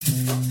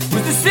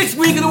6th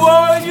week of the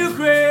war in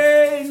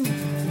Ukraine,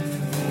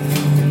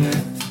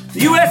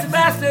 the U.S.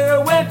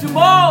 ambassador went to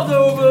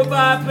Moldova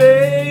by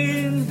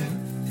plane.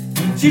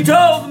 She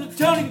told them that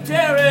Tony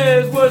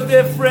Guterres was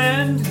their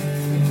friend.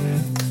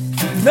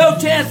 No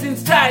chance in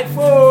sight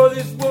for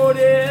this war to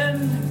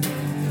end.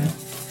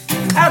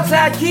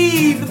 Outside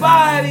Kyiv, the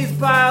bodies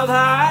piled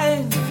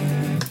high.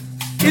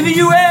 In the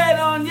UN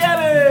on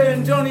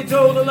Yemen, Tony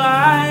told a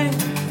lie.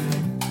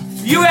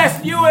 The US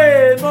and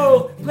UN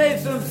both played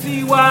some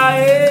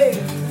CYA.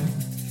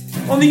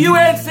 On the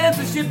UN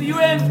censorship, the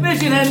UN's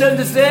mission had nothing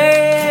to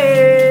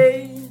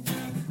say.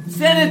 The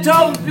Senate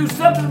told them to do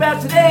something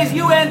about today's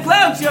UN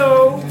clown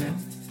show.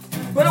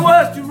 But it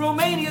was to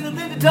Romania that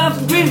Lyndon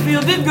Johnson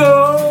Greenfield did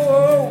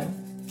go.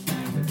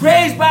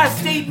 Praised by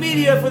state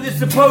media for this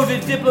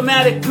supposed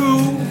diplomatic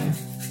coup.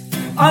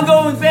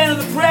 Ongoing ban of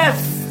the press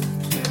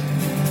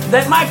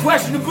that might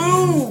question the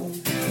boo.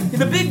 In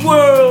the big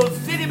world,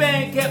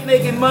 Citibank kept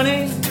making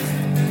money.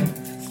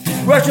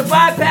 Russia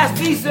bypassed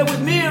Visa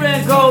with Mir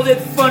and called it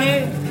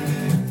funny.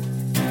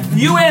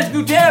 The UN's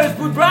Guterres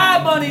put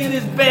bribe money in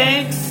his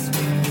banks.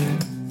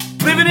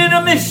 Living in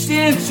a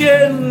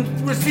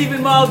mission,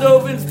 receiving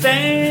Moldovan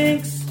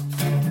thanks.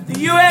 The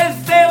UN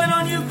is failing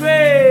on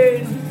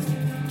Ukraine.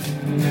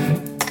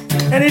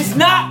 And it's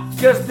not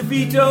just the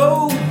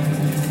veto.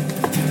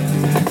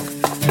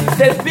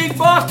 Says big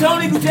boss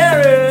Tony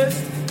Guterres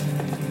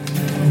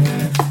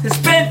has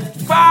spent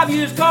 5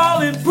 years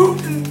calling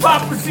Putin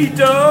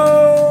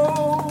Papacito.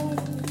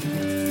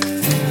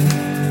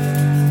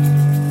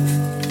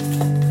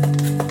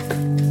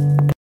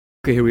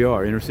 Okay, here we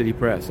are, Inner City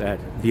Press at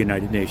the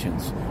United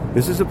Nations.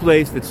 This is a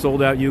place that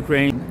sold out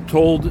Ukraine,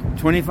 told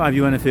 25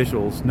 UN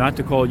officials not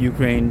to call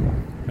Ukraine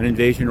an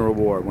invasion or a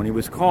war. When he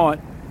was caught,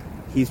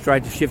 he's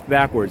tried to shift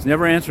backwards,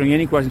 never answering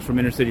any questions from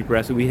Inner City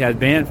Press that we had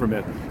banned from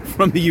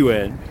the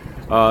UN,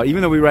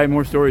 even though we write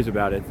more stories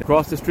about it.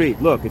 Across the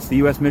street, look, it's the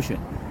U.S. mission.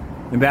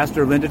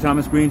 Ambassador Linda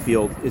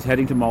Thomas-Greenfield is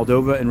heading to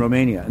Moldova and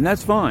Romania, and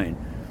that's fine.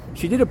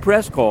 She did a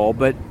press call,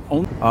 but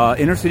only,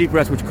 Inner City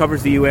Press, which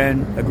covers the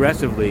UN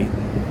aggressively,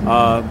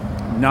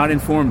 not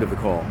informed of the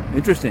call.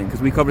 Interesting,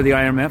 because we cover the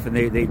IMF,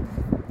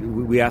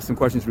 and we ask them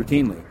questions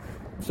routinely.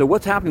 So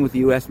what's happening with the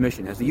U.S.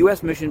 mission? Has the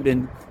U.S. mission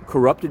been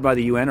corrupted by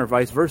the UN or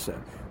vice versa?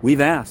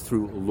 We've asked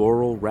through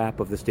Laurel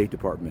Rapp of the State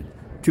Department.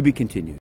 To be continued.